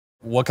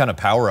What kind of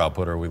power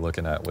output are we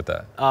looking at with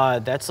that?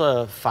 That's a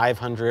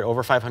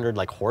over 500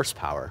 like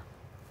horsepower.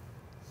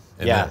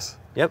 In this?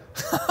 Yep.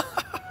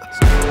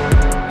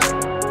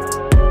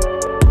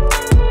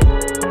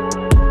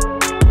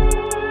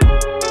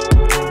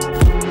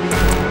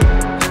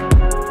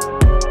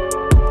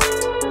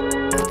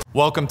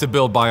 Welcome to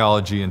Build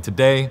Biology, and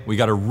today we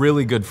got a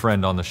really good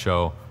friend on the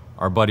show,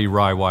 our buddy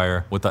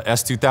Rywire, with the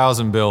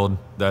S2000 build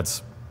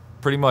that's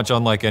pretty much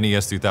unlike any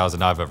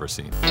S2000 I've ever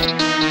seen.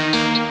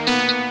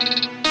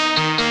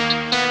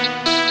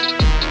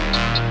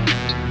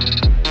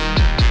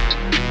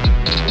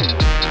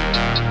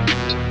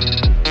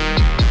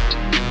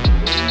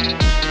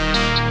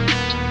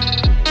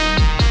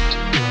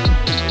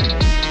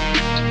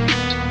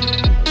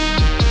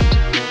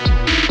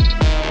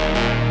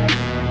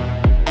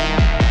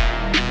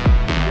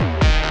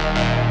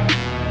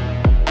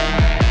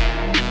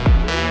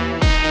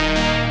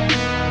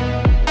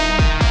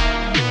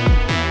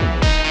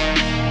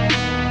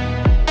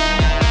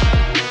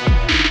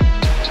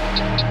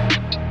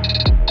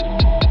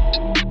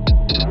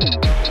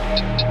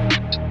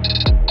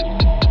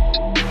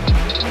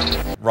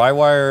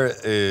 Rywire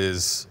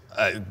is,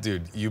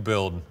 dude, you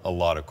build a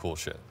lot of cool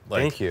shit.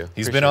 Like, thank you.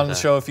 He's been on the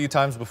show a few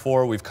times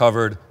before. We've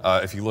covered,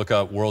 if you look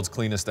up World's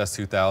Cleanest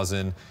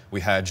S2000, we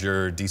had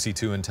your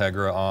DC2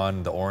 Integra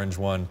on, the orange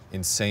one,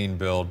 insane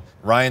build.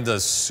 Ryan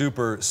does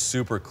super,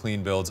 super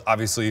clean builds.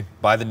 Obviously,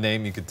 by the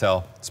name, you could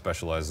tell,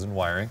 specializes in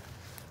wiring.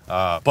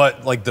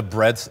 But like the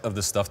breadth of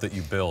the stuff that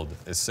you build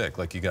is sick.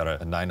 Like you got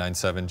a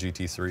 997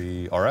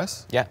 GT3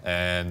 RS, yeah,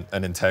 and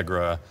an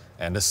Integra,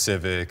 and a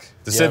Civic.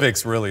 The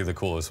Civic's really the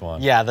coolest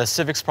one. Yeah, the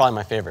Civic's probably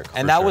my favorite.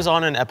 And that was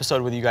on an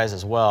episode with you guys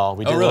as well.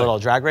 We did a little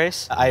drag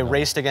race. I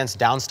raced against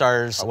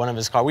Downstars, one of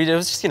his cars. It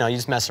was just, you know, you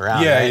just mess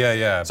around, Yeah, right?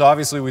 yeah. So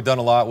obviously we've done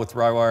a lot with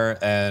Rywire,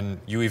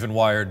 and you even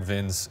wired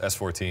Vin's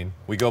S14.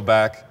 We go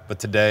back, but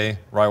today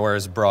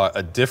Rywire's brought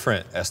a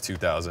different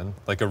S2000,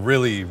 like a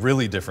really,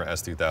 really different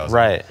S2000.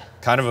 Right.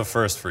 Kind of a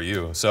first for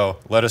you. So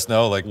let us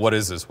know, like, what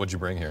is this? What'd you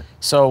bring here?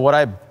 So what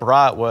I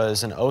brought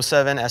was an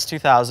 07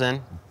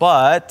 S2000,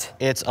 but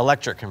it's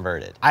electric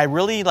converted. I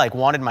really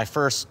wanted my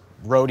first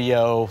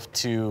rodeo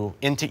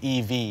into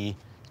EV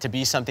to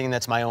be something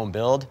that's my own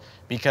build,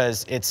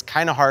 because it's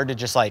kind of hard to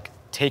just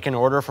take an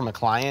order from a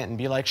client and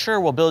be like, sure,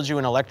 we'll build you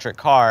an electric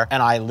car.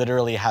 And I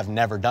literally have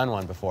never done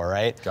one before,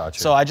 right?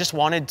 Gotcha. So I just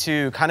wanted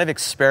to kind of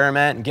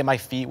experiment and get my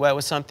feet wet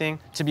with something.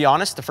 To be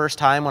honest, the first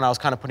time when I was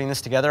kind of putting this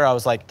together, I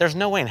was like, there's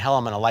no way in hell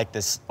I'm gonna like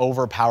this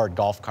overpowered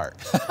golf cart.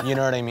 You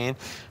know what I mean?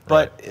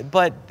 But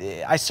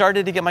I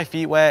started to get my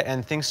feet wet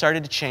and things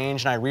started to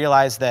change, and I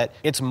realized that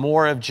it's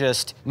more than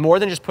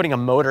just putting a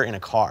motor in a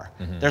car.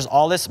 Mm-hmm. There's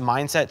all this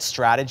mindset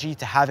strategy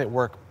to have it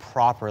work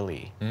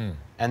properly.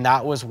 And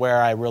that was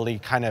where I really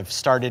kind of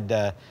started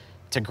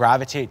to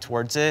gravitate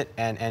towards it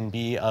and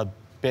be a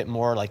bit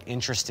more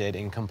interested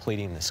in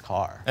completing this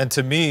car. And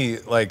to me,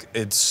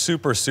 it's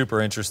super,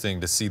 super interesting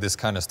to see this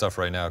kind of stuff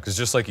right now, because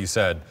just like you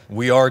said,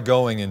 we are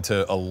going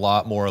into a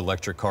lot more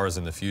electric cars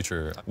in the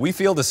future. We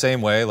feel the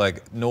same way,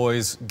 like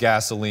noise,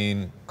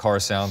 gasoline, car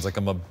sounds. Like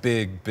I'm a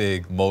big,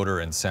 big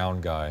motor and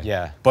sound guy.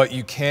 Yeah. But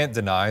you can't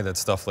deny that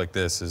stuff like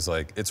this is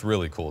it's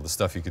really cool. The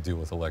stuff you could do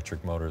with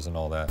electric motors and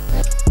all that.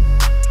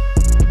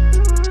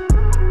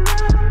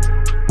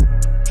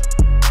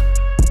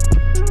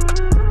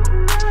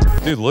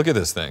 Dude, look at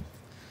this thing.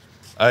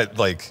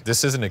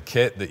 This isn't a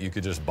kit that you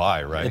could just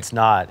buy, right? It's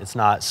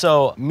not.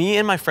 So me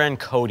and my friend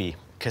Cody,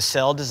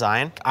 Cassell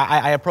Design,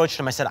 I approached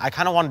him, I said, I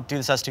kind of want to do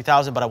this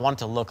S2000, but I want it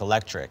to look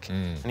electric.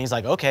 And he's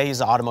like, okay, he's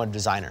an automotive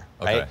designer,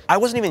 right? I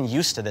wasn't even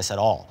used to this at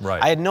all.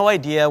 Right. I had no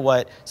idea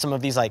what some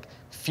of these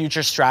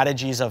future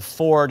strategies of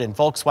Ford and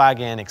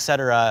Volkswagen, et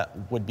cetera,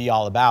 would be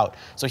all about.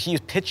 So he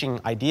was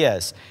pitching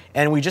ideas,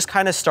 and we just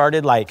kind of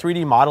started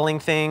 3D modeling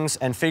things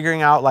and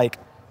figuring out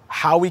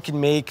how we can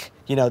make,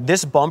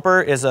 this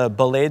bumper is a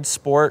Belade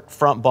Sport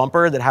front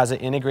bumper that has an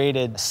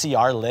integrated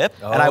CR lip.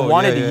 And I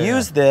wanted to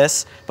use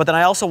this, but then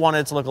I also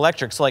wanted it to look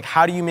electric. So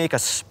how do you make a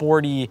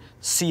sporty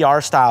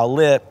CR style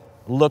lip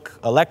look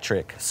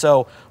electric?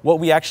 So what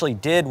we actually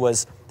did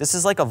was, this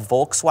is a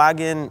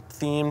Volkswagen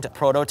themed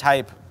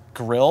prototype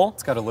grille.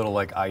 It's got a little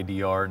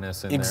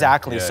IDR-ness in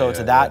exactly. there. So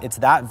it's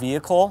that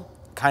vehicle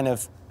kind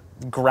of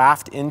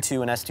graphed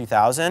into an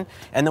S2000,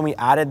 and then we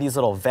added these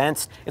little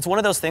vents. It's one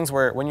of those things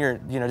where when you're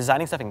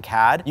designing stuff in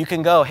CAD, you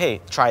can go,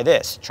 hey, try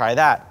this, try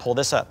that, pull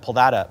this up, pull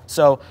that up.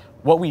 So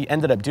what we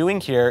ended up doing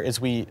here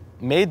is we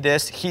made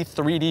this, he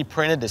 3D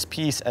printed this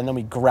piece, and then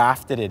we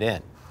grafted it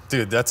in.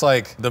 Dude, that's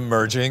like the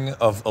merging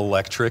of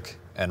electric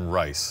and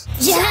rice.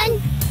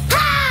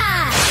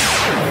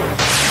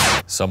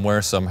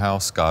 Somewhere, somehow,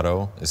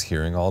 Scotto is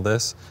hearing all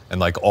this,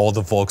 and all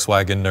the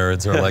Volkswagen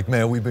nerds are like,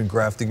 man, we've been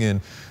grafting in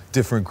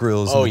different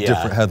grills and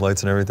different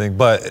headlights and everything.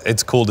 But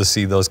it's cool to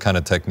see those kind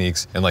of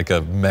techniques in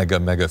a mega,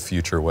 mega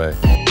future way.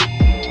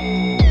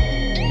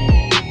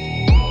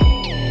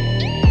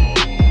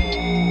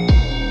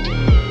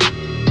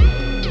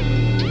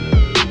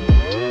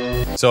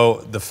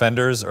 So the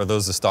fenders, are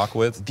those the stock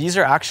width? These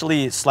are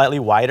actually slightly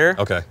wider.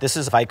 Okay. This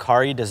is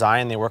Vicari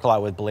design. They work a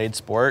lot with Blade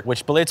Sport,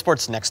 which Blade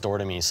Sport's next door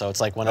to me. So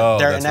it's like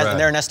they're an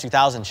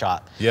S2000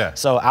 shop. Yeah.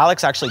 So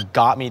Alex actually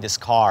got me this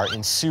car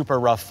in super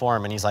rough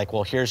form, and he's like,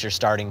 well, here's your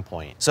starting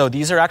point. So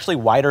these are actually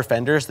wider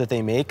fenders that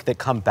they make that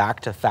come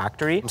back to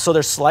factory. So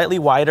they're slightly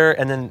wider,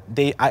 and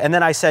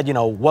then I said, you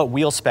know, what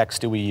wheel specs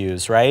do we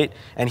use, right?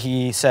 And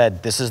he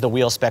said, this is the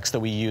wheel specs that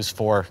we use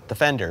for the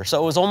fender.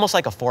 So it was almost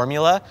like a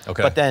formula,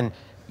 but then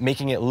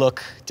making it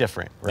look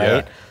different,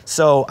 right? Yeah.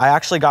 So I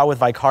actually got with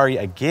Vicari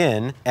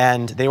again,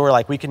 and they were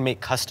like, we can make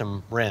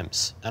custom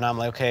rims. And I'm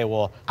like, okay,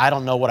 well, I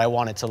don't know what I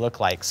want it to look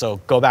like. So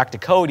go back to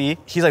Cody.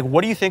 He's like,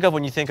 what do you think of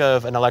when you think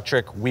of an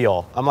electric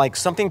wheel? I'm like,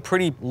 something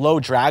pretty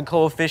low drag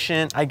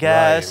coefficient, I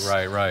guess.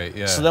 Right,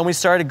 yeah. So then we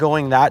started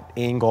going that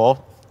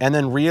angle, and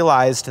then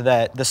realized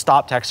that the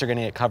stop techs are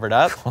gonna get covered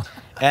up.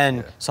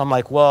 And so I'm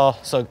like, well,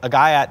 so a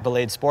guy at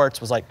Blade Sports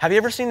was like, have you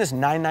ever seen this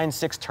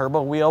 996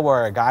 turbo wheel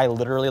where a guy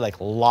literally like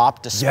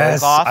lopped a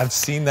spoke off? I've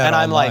seen that And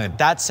I'm online. like,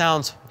 that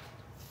sounds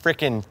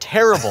freaking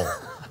terrible,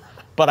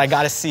 but I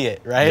gotta see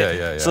it, right?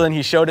 Yeah. So then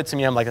he showed it to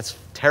me, I'm like, it's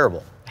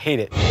terrible, hate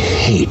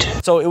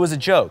it. So it was a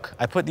joke.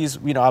 I put these,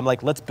 you know, I'm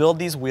like, let's build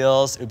these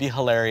wheels, it would be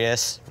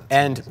hilarious.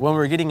 And when we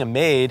were getting them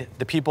made,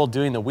 the people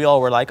doing the wheel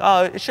were like,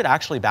 oh, it should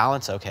actually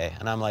balance okay.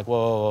 And I'm like,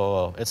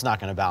 whoa, it's not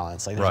gonna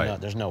balance. Like,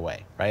 there's no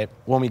way, right?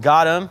 When we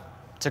got them,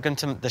 took them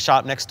to the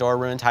shop next door,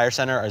 Ruin Tire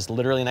Center, is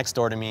literally next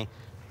door to me.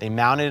 They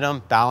mounted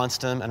them, balanced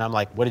them, and I'm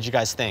like, what did you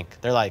guys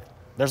think? They're like,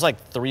 there's like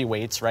 3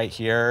 weights right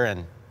here,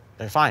 and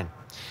they're fine.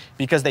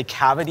 Because they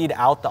cavitied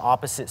out the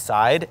opposite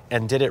side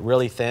and did it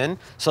really thin.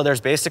 So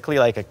there's basically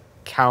like a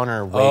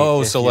counterweight.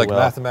 Oh, so like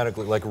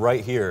mathematically, like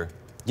right here.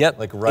 Yep.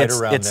 Like around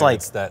there,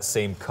 it's that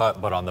same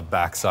cut, but on the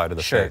back side of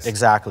the face.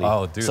 Exactly.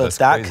 Oh, dude, so that's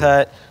that crazy.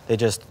 cut, they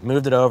just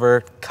moved it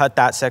over, cut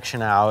that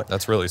section out.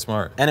 That's really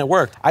smart. And it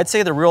worked. I'd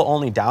say the real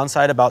only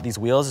downside about these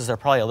wheels is they're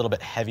probably a little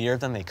bit heavier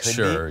than they could be.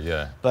 Sure,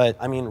 yeah. But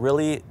I mean,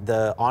 really,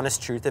 the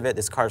honest truth of it,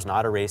 this car's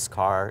not a race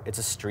car. It's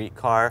a street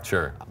car.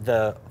 Sure.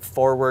 The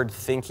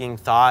forward-thinking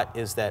thought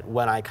is that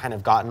when I kind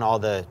of gotten all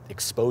the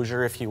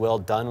exposure, if you will,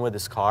 done with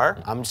this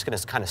car, I'm just gonna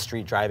kind of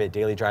street drive it,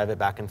 daily drive it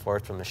back and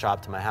forth from the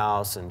shop to my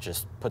house and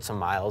just put some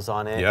miles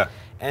on it. Yeah.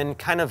 And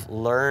kind of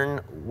learn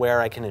where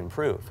I can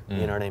improve.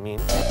 You know what I mean?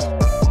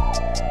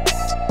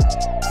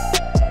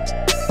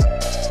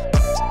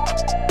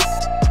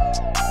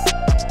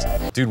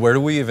 Dude, where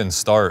do we even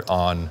start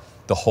on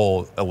the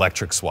whole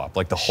electric swap,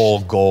 like the whole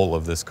goal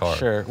of this car?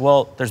 Sure.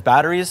 Well, there's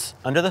batteries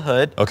under the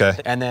hood. Okay.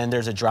 And then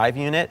there's a drive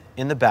unit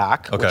in the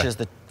back, Okay. which is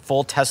the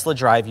full Tesla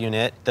drive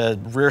unit. The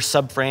rear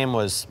subframe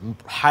was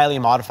highly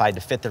modified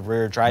to fit the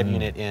rear drive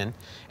unit in.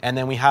 And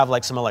then we have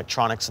like some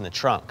electronics in the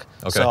trunk.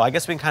 Okay. So I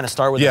guess we can kind of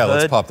start with the hood. Yeah,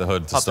 let's pop the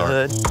hood to Pop start.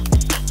 the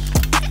hood.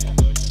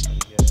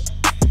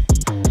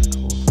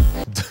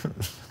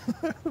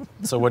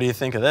 So what do you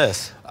think of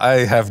this? I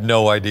have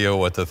no idea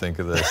what to think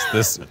of this.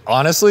 This,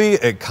 honestly,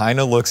 it kind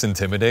of looks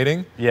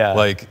intimidating. Yeah.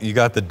 Like, you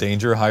got the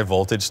danger high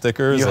voltage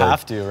stickers. You like,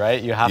 have to,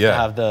 right? You have to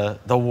have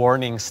the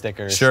warning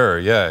stickers. Sure,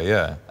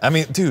 yeah. I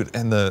mean, dude,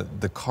 and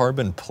the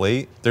carbon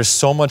plate, there's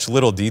so much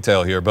little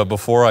detail here, but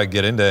before I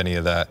get into any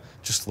of that,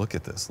 just look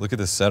at this. Look at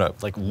this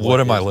setup. Like, what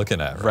am I looking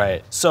at?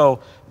 Right.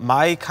 So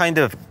my kind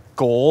of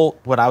goal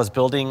when I was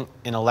building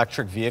an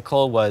electric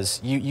vehicle was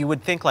you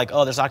would think like,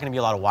 oh, there's not gonna be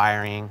a lot of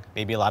wiring,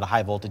 maybe a lot of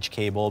high voltage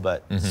cable,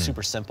 but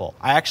super simple.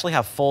 I actually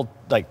have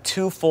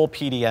two full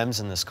PDMs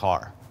in this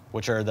car,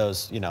 which are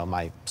those, you know,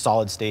 my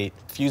solid state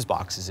fuse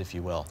boxes, if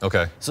you will.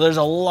 Okay. So there's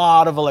a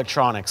lot of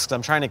electronics because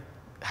I'm trying to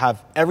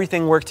have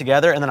everything work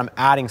together and then I'm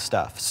adding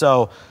stuff.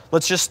 So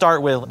let's just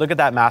start with, look at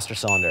that master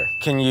cylinder.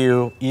 Can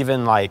you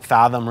even like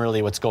fathom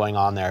really what's going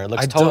on there? It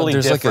looks totally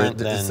different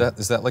than...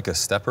 Is that like a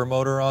stepper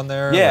motor on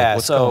there? Yeah, like,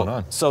 what's going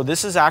on? So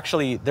this is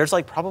actually, there's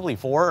like probably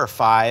 4 or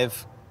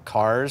 5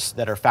 cars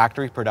that are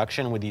factory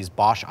production with these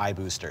Bosch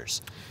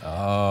iBoosters.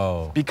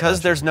 Oh.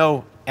 Because there's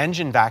no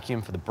engine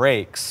vacuum for the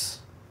brakes,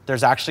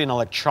 there's actually an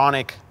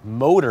electronic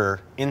motor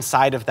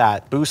inside of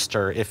that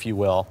booster, if you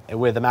will,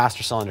 with a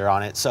master cylinder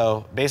on it.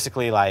 So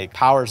basically like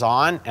powers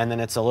on and then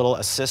it's a little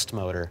assist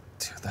motor.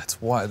 Dude, that's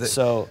why.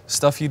 So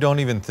stuff you don't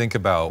even think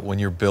about when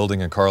you're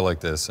building a car like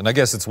this. And I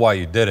guess it's why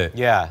you did it.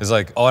 Yeah. It's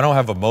like, oh, I don't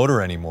have a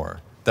motor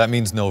anymore. That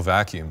means no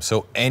vacuum.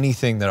 So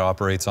anything that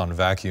operates on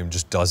vacuum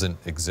just doesn't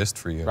exist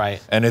for you.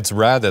 Right. And it's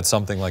rad that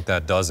something like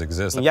that does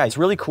exist. Yeah, it's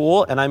really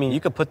cool. And I mean,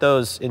 you could put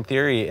those in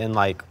theory in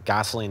like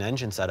gasoline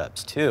engine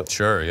setups too.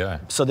 Sure, yeah.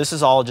 So this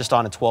is all just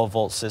on a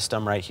 12-volt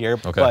system right here.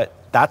 Okay. But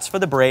that's for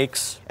the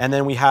brakes. And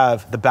then we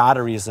have the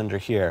batteries under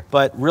here.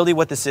 But really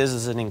what this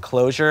is an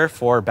enclosure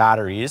for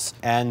batteries.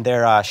 And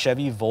they're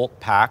Chevy Volt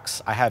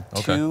packs. I have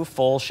 2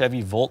 full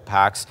Chevy Volt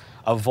packs.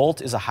 A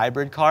Volt is a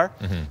hybrid car.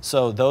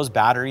 So those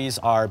batteries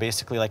are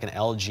basically like an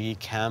LG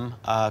Chem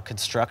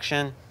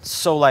construction.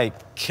 So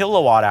like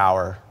kilowatt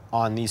hour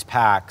on these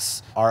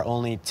packs are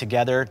only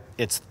together,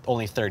 it's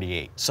only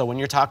 38. So when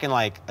you're talking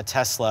like a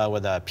Tesla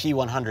with a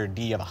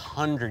P100D of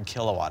 100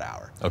 kilowatt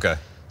hour. Okay.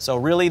 So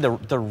really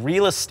the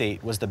real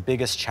estate was the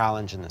biggest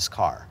challenge in this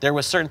car. There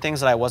was certain things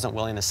that I wasn't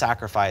willing to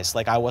sacrifice.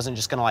 Like I wasn't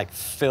just gonna like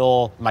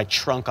fill my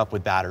trunk up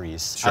with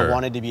batteries. Sure. I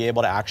wanted to be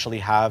able to actually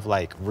have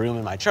like room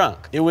in my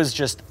trunk. It was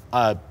just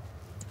a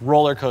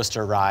roller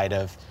coaster ride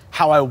of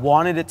how I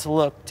wanted it to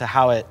look to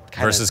how it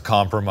kind versus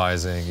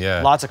compromising,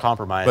 yeah. Lots of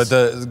compromise.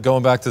 But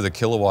going back to the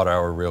kilowatt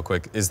hour real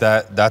quick, is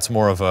that's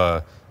more of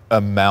a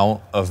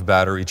amount of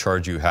battery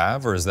charge you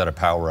have, or is that a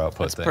power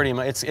output it's thing? Pretty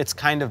much, it's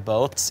kind of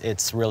both.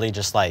 It's really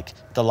just like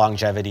the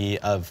longevity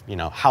of, you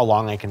know, how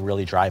long I can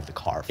really drive the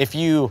car. If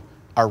you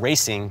are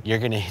racing,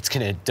 it's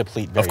gonna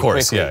deplete very quickly.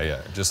 Of course,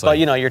 yeah. Just like, but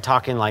you know, you're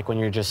talking like when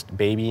you're just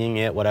babying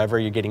it, whatever,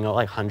 you're getting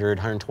like 100,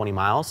 120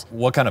 miles.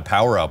 What kind of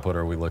power output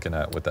are we looking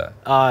at with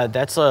that?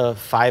 That's a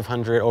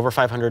 500, over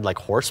 500 like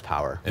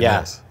horsepower.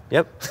 Yeah.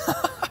 Yep.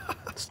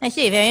 I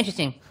see, very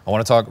interesting. I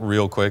want to talk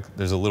real quick.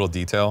 There's a little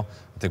detail.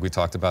 I think we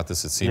talked about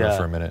this at SEMA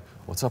for a minute.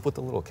 What's up with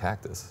the little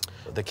cactus?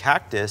 The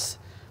cactus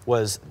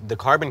was the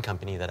carbon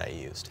company that I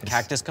used.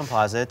 Cactus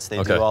Composites,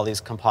 they do all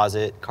these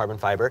composite carbon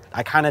fiber.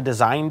 I kind of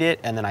designed it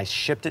and then I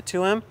shipped it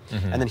to him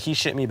and then he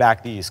shipped me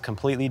back these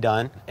completely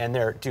done. And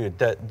dude,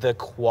 the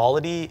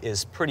quality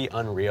is pretty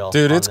unreal.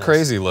 Dude, it's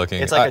crazy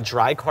looking. It's like a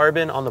dry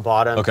carbon on the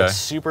bottom. It's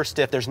super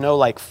stiff. There's no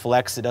like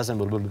flex. It doesn't,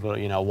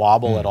 you know,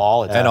 wobble at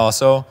all. And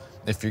also,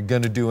 if you're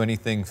gonna do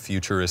anything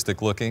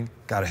futuristic looking,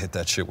 gotta hit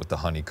that shit with the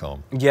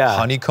honeycomb. Yeah.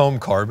 Honeycomb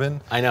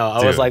carbon. I know,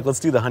 I was like, let's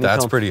do the honeycomb.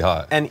 That's pretty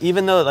hot. And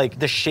even though like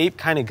the shape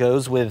kind of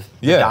goes with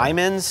the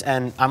diamonds,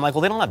 and I'm like,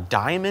 well, they don't have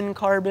diamond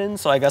carbon,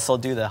 so I guess I'll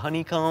do the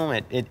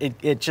honeycomb.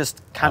 It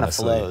just kind of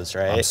flows,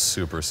 right? I'm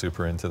super,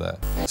 super into that.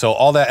 So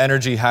all that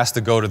energy has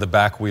to go to the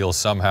back wheels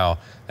somehow,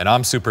 and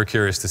I'm super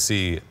curious to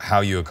see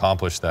how you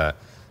accomplish that,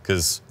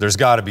 because there's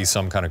gotta be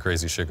some kind of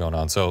crazy shit going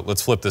on. So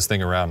let's flip this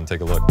thing around and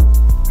take a look.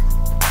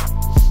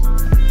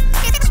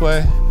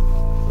 Way.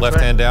 Left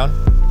hand down.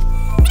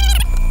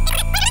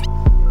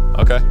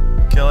 Okay.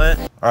 Kill it.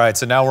 All right,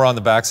 so now we're on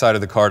the back side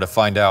of the car to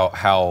find out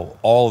how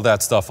all of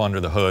that stuff under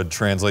the hood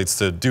translates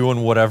to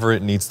doing whatever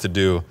it needs to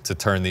do to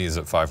turn these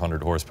at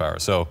 500 horsepower.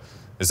 So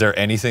is there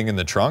anything in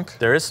the trunk?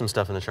 There is some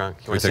stuff in the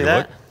trunk. Can we see take a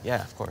that? look?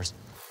 Yeah, of course.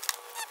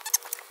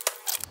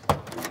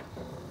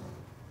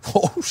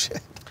 Oh,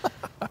 shit.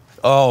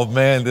 Oh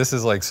man, this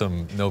is like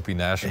some Nopi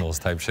Nationals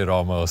type shit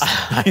almost.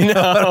 You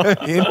know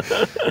what I mean?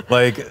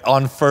 Like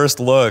on first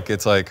look,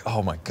 it's like,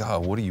 oh my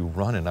God, what are you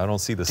running? I don't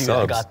see the Dude,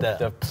 subs. I got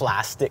the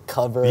plastic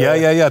cover.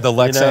 Yeah, the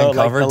Lexan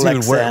cover.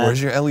 Like dude,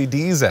 where's your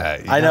LEDs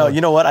at? I know,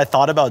 you know what? I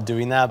thought about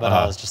doing that, but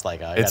I was just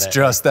like, it's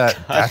just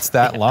that's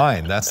that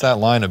line. That's that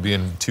line of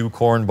being too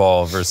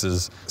cornball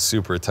versus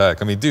super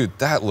tech. I mean, dude,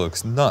 that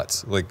looks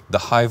nuts. Like the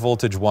high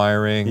voltage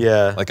wiring.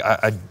 Yeah. Like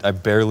I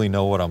barely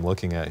know what I'm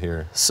looking at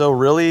here. So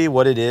really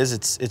what it is,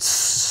 it's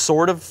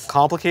sort of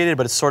complicated,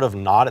 but it's sort of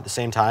not at the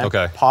same time.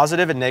 Okay.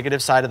 Positive and negative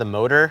side of the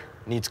motor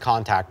needs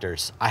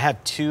contactors. I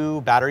have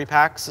two battery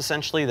packs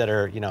essentially that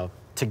are, you know,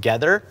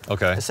 together.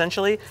 Okay.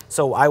 Essentially.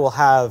 So I will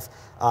have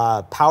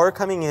power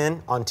coming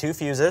in on two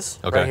fuses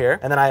right here,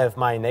 and then I have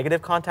my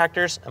negative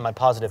contactors and my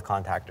positive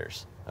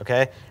contactors.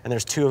 Okay, and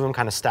there's two of them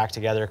kind of stacked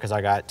together because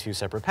I got two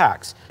separate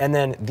packs. And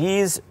then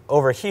these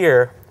over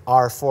here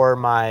are for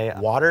my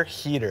water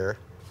heater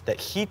that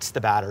heats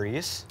the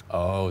batteries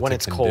when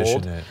it's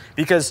cold.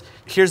 Because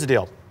here's the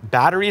deal,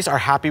 batteries are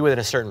happy within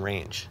a certain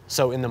range.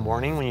 So in the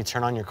morning when you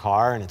turn on your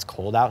car and it's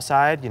cold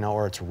outside, you know,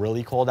 or it's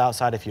really cold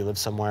outside if you live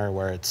somewhere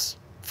where it's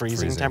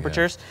freezing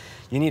temperatures,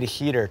 you need a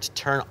heater to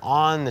turn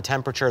on the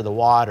temperature of the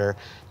water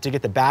to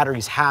get the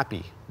batteries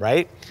happy,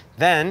 right?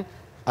 Then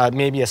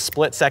maybe a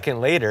split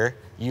second later,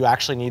 you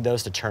actually need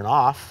those to turn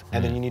off,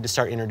 and then you need to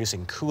start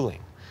introducing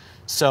cooling.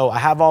 So I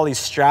have all these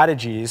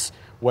strategies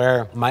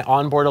where my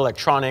onboard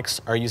electronics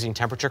are using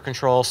temperature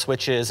control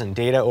switches and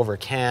data over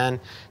CAN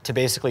to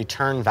basically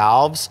turn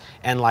valves.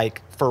 And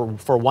like for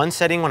one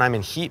setting when I'm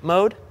in heat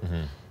mode,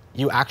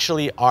 you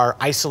actually are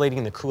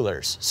isolating the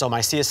coolers. So my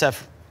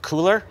CSF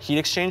cooler,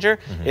 heat exchanger,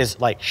 is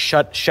like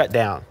shut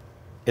down.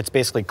 It's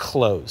basically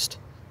closed,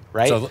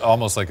 right? So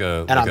almost like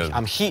a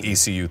I'm heating.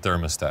 ECU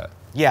thermostat.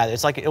 Yeah,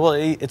 it's like, well,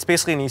 it's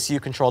basically an ECU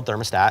controlled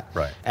thermostat.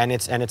 Right. And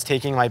it's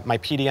taking my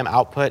PDM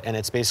output and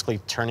it's basically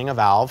turning a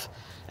valve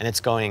and it's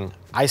going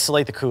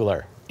isolate the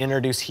cooler,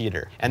 introduce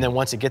heater. And then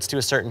once it gets to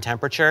a certain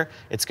temperature,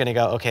 it's gonna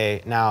go,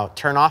 okay, now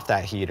turn off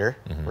that heater,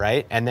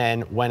 right? And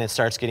then when it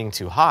starts getting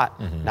too hot,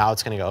 now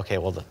it's gonna go, okay,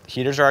 well, the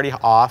heater's already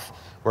off.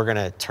 We're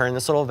gonna turn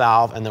this little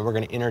valve and then we're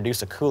gonna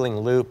introduce a cooling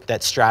loop.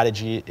 That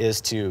strategy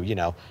is to, you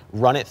know,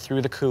 run it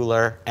through the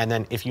cooler. And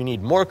then if you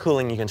need more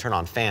cooling, you can turn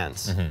on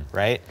fans,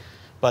 right?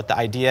 But the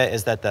idea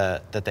is that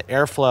the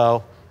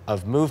airflow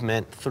of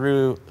movement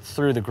through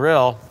the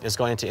grill is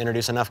going to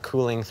introduce enough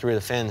cooling through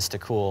the fins to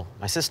cool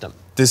my system.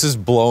 This is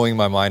blowing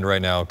my mind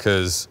right now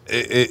because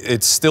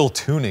it's still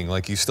tuning.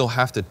 Like you still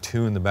have to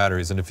tune the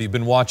batteries. And if you've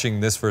been watching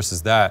this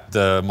versus that,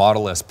 the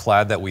Model S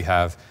Plaid that we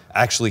have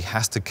actually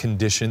has to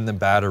condition the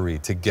battery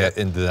to get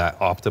into that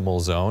optimal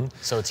zone.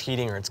 So it's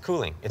heating or it's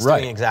cooling. It's Right.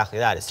 doing exactly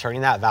that. It's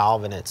turning that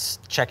valve and it's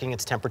checking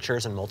its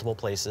temperatures in multiple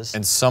places.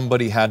 And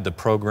somebody had to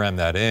program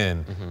that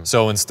in.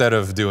 So instead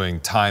of doing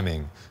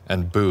timing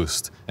and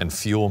boost and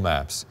fuel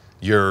maps,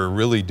 you're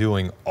really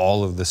doing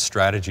all of the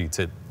strategy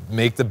to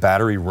make the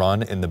battery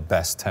run in the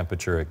best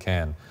temperature it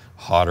can,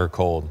 hot or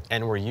cold.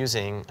 And we're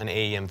using an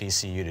AEM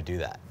VCU to do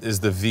that.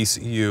 Is the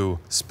VCU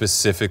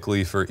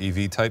specifically for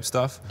EV type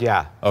stuff?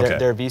 Yeah, Okay.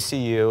 their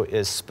VCU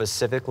is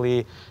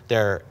specifically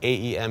their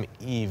AEM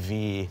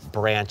EV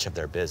branch of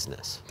their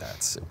business.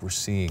 We're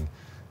seeing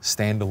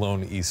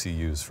standalone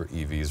ECUs for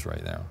EVs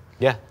right now.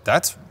 Yeah.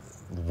 That's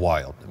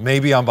wild.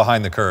 Maybe I'm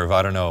behind the curve,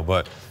 I don't know,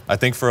 but I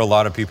think for a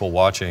lot of people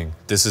watching,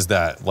 this is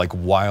that like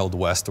wild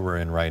west we're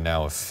in right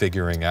now of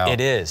figuring out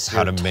It is. how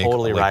You're to make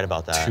totally right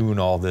about that. tune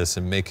all this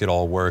and make it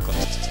all work.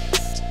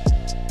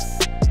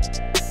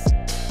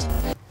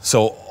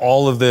 So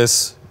all of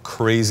this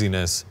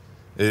craziness,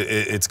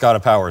 it's got to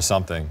power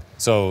something.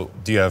 So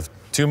do you have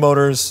 2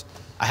 motors?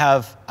 I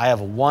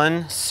have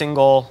one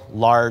single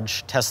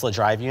large Tesla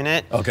drive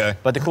unit. Okay.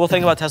 But the cool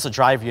thing about Tesla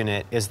drive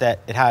unit is that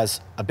it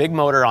has a big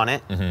motor on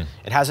it,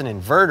 it has an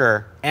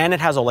inverter, and it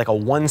has like a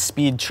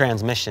 1-speed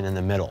transmission in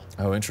the middle.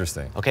 Oh,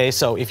 interesting. Okay,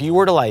 so if you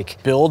were to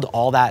like build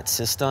all that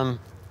system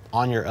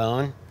on your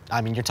own, I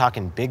mean, you're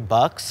talking big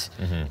bucks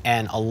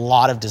and a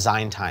lot of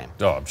design time.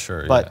 Oh, I'm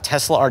sure. But yeah.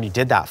 Tesla already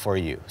did that for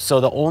you. So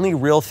the only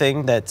real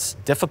thing that's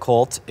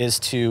difficult is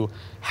to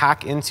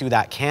hack into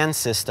that CAN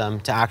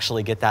system to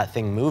actually get that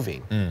thing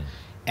moving.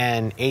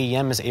 And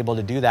AEM is able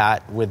to do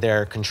that with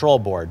their control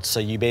board. So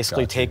you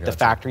basically take the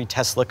factory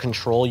Tesla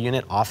control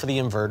unit off of the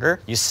inverter,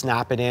 you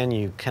snap it in,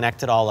 you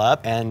connect it all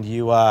up, and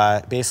you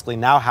basically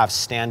now have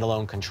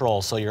standalone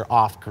control. So you're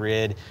off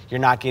grid, you're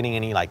not getting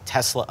any like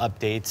Tesla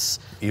updates.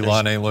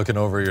 Elon ain't looking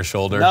over your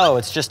shoulder. No,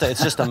 it's just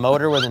a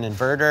motor with an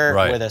inverter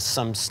Right. with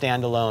some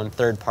standalone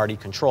third-party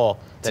control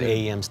that Dude,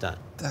 AEM's done.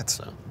 That's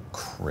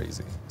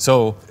crazy.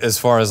 So as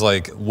far as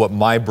like what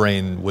my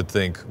brain would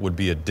think would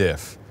be a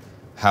diff,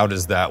 how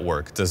does that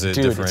work? Does it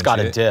Dude, differentiate? it's got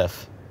a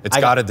diff. It's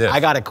got a diff. I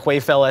got a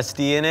Quafe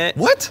LSD in it.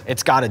 What?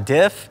 It's got a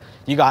diff.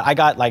 I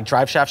got like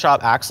drive shaft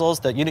shop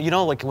axles that you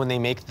know like when they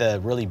make the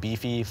really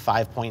beefy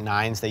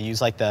 5.9s, they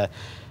use like the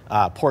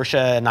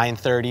Porsche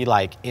 930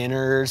 like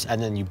inners,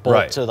 and then you bolt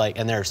Right. to like,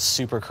 and they're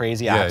super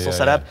crazy Yeah, axle yeah,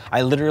 setup. yeah.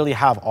 I literally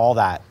have all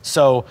that.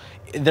 So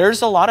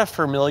there's a lot of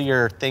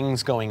familiar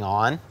things going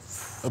on,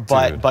 Dude.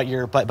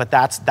 but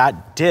that's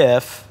that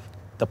diff.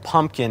 The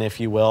pumpkin, if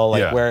you will, like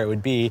Yeah. where it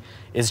would be,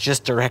 is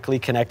just directly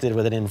connected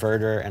with an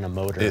inverter and a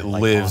motor. It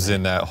like, lives on it.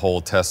 in that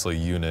whole Tesla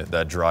unit,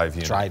 that drive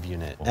unit. Drive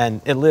unit.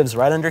 And it lives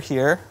right under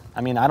here.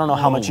 I mean, I don't know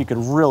how much you could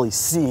really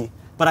see,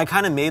 but I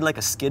kind of made like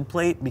a skid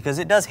plate because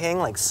it does hang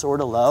like sort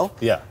of low.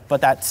 Yeah.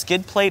 But that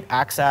skid plate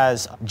acts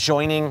as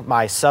joining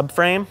my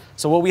subframe.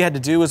 So what we had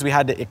to do is we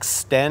had to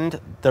extend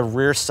the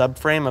rear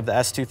subframe of the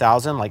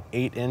S2000 like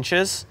 8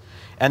 inches.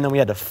 And then we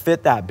had to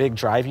fit that big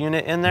drive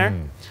unit in there.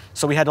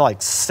 So we had to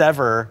like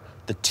sever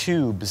the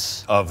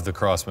tubes Of the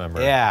cross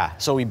member. Yeah,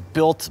 so we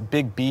built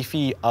big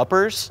beefy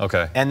uppers.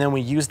 Okay. And then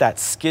we used that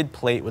skid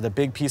plate with a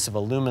big piece of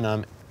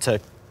aluminum to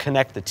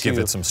connect the tube.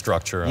 Give it some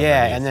structure.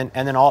 Yeah, underneath.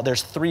 and then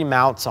there's 3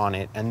 mounts on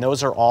it, and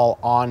those are all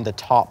on the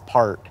top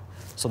part.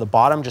 So the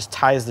bottom just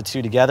ties the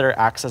two together,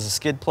 acts as a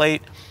skid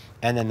plate,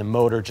 and then the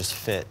motor just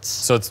fits.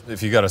 So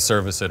if you got to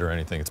service it or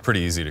anything, it's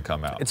pretty easy to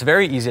come out. It's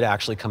very easy to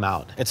actually come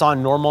out. It's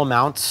on normal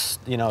mounts,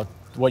 you know,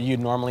 what you'd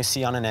normally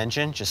see on an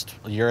engine, just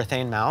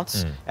urethane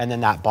mounts, and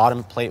then that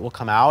bottom plate will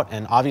come out,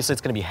 and obviously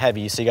it's gonna be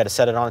heavy, so you gotta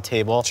set it on a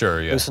table, Sure,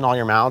 yeah. loosen all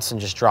your mounts,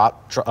 and just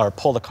drop or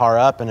pull the car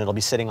up, and it'll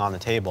be sitting on the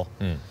table.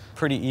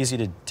 Pretty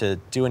easy to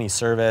do any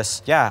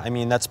service. Yeah, I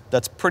mean,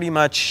 that's pretty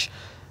much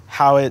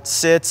how it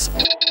sits.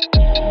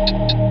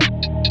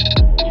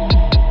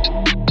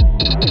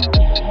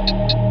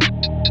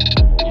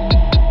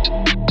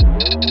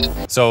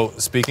 So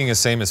speaking of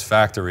same as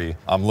factory,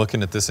 I'm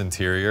looking at this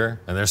interior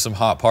and there's some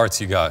hot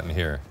parts you got in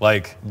here.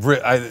 Like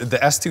the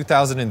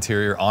S2000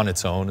 interior on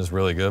its own is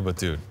really good, but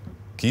dude,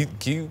 can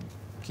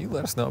you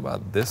let us know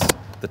about this,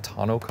 the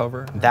tonneau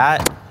cover?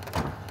 That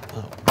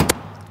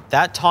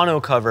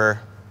tonneau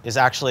cover is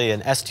actually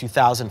an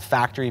S2000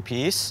 factory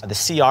piece. The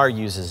CR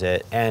uses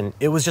it, and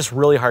it was just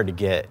really hard to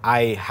get.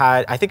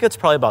 I think it's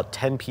probably about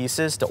 10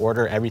 pieces to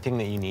order everything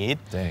that you need.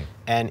 Dang.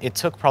 And it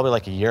took probably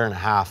like a year and a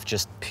half,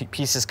 just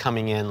pieces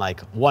coming in, like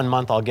 1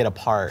 month I'll get a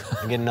part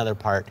and get another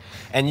part.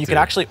 And you could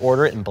actually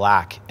order it in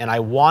black, and I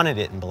wanted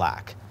it in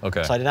black.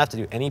 Okay. So I didn't have to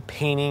do any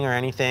painting or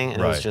anything,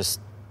 and it was Right. just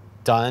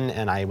done,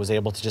 and I was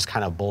able to just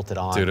kind of bolt it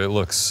on. Dude, it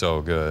looks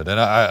so good. And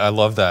I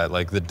love that,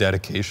 like the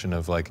dedication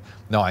of like,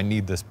 no, I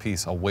need this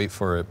piece. I'll wait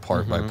for it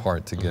part by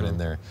part to get in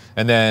there.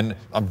 And then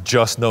I'm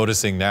just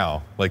noticing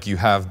now, like you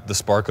have the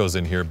Sparkos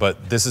in here,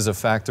 but this is a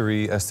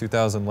factory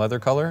S2000 leather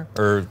color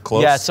or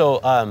close? Yeah,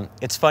 so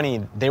it's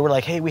funny. They were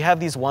like, hey, we have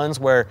these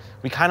ones where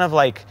we kind of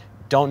like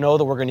don't know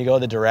that we're gonna go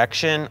the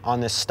direction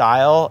on this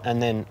style.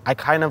 And then I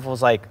kind of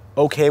was like,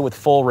 okay with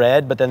full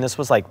red, but then this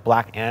was like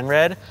black and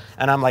red.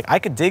 And I'm like, I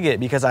could dig it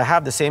because I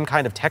have the same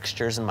kind of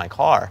textures in my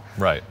car.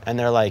 Right. And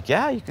they're like,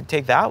 yeah, you could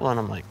take that one.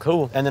 I'm like,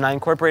 cool. And then I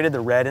incorporated the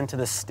red into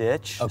the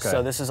stitch. Okay.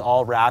 So this is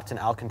all wrapped in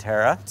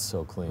Alcantara. It's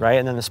so clean. Right,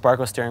 and then the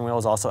Sparko steering wheel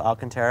is also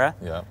Alcantara.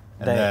 Yeah.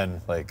 And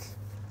then like,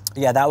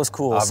 yeah, that was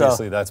cool.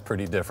 obviously that's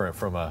pretty different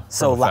from a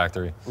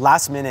factory.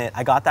 Last minute,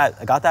 I got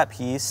that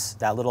piece,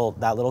 that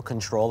little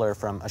controller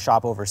from a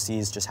shop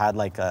overseas. Just had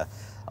like a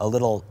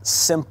little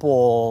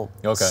simple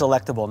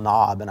selectable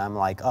knob, and I'm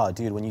like, oh,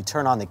 dude, when you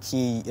turn on the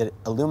key, it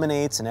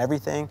illuminates and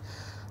everything.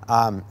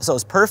 So it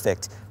was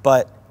perfect.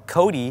 But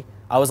Cody,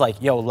 I was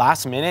like, yo,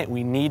 last minute,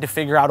 we need to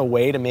figure out a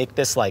way to make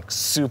this like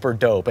super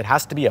dope. It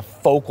has to be a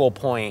focal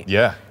point.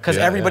 Yeah. Because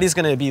everybody's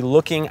gonna be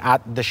looking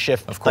at the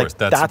shift. Of course,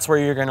 like, that's where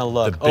you're gonna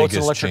look. Oh, it's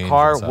an electric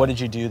car, what did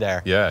you do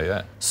there? Yeah,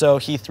 yeah. So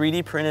he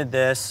 3D printed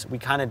this. We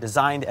kind of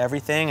designed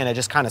everything, and it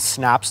just kind of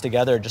snaps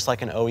together just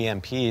like an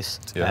OEM piece.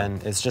 Yeah.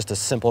 And it's just a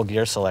simple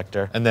gear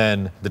selector. And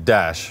then the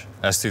dash,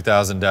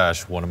 S2000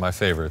 dash, one of my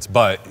favorites.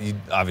 But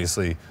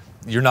obviously,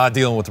 you're not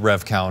dealing with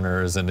rev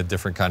counters and a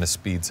different kind of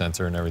speed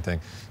sensor and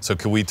everything. So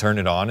can we turn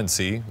it on and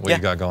see what you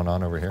got going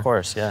on over here? Of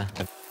course, yeah.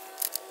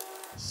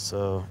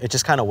 So it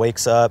just kind of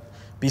wakes up.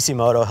 BC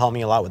Moto helped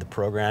me a lot with the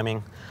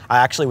programming. I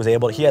actually was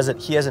able to, he has an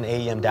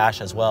AEM dash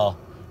as well.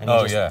 And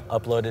he just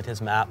uploaded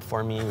his map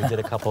for me. We did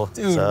a couple.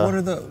 Dude,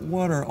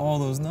 what are all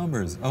those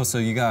numbers? Oh, so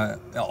you got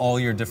all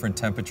your different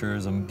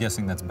temperatures. I'm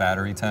guessing that's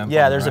battery temp.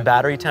 Yeah, there's a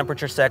battery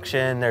temperature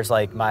section. There's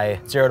like my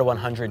 0 to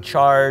 100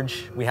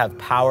 charge. We have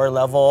power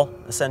level,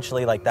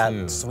 essentially, like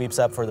that sweeps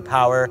up for the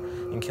power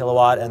in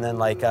kilowatt. And then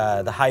like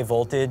the high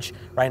voltage.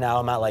 Right now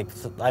I'm at like,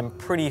 I'm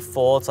pretty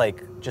full. It's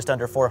like just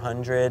under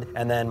 400.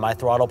 And then my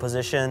throttle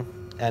position.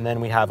 And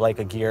then we have like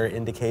a gear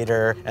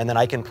indicator, and then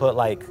I can put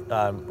like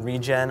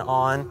regen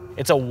on.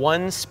 It's a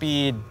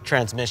 1-speed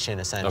transmission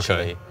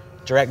essentially,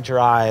 direct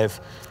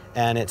drive,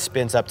 and it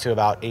spins up to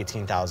about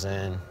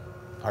 18,000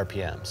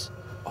 RPMs.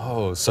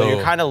 Oh, so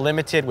you're kind of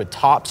limited with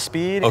top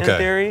speed in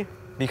theory,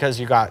 because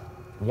you got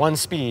 1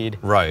 speed.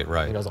 Right,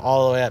 right. It goes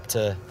all the way up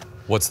to.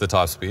 What's the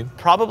top speed?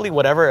 Probably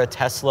whatever a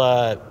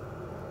Tesla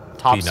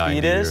top P90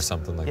 speed is. Or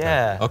something like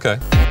that. Yeah. Okay.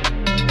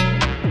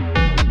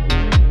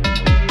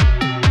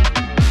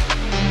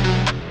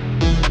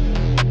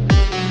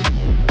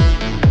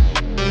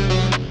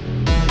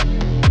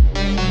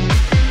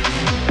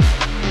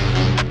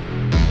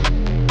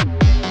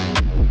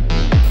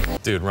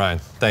 Dude, Ryan,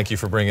 thank you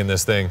for bringing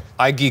this thing.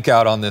 I geek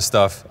out on this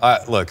stuff.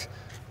 Look,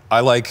 I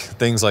like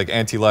things like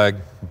anti-lag,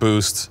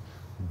 boost,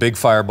 big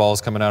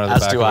fireballs coming out of the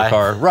back of the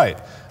car. Right,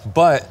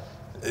 but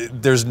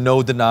there's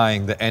no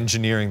denying the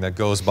engineering that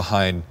goes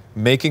behind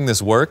making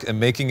this work and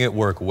making it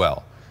work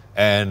well.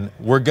 And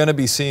we're gonna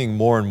be seeing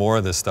more and more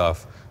of this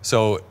stuff.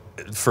 So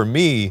for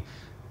me,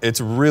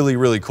 it's really,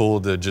 really cool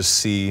to just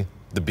see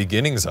the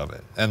beginnings of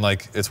it. And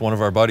like, it's one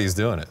of our buddies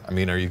doing it. I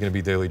mean, are you gonna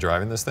be daily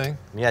driving this thing?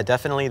 Yeah,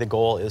 definitely the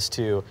goal is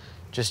to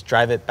just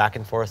drive it back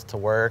and forth to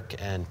work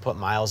and put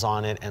miles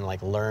on it and like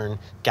learn,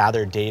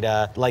 gather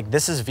data. Like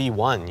this is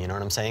V1, you know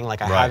what I'm saying?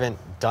 Like I haven't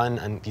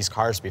done these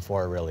cars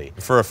before really.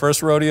 For a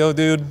first rodeo,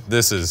 dude,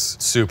 this is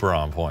super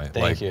on point.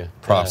 Thank you.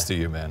 Props to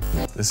you, man.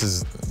 This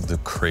is the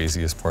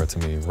craziest part to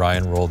me.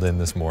 Ryan rolled in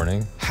this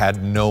morning,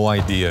 had no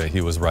idea he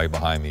was right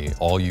behind me.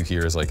 All you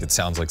hear is like, it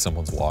sounds like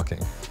someone's walking.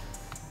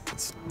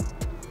 It's,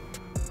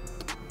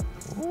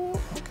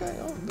 okay,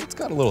 it's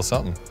got a little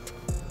something.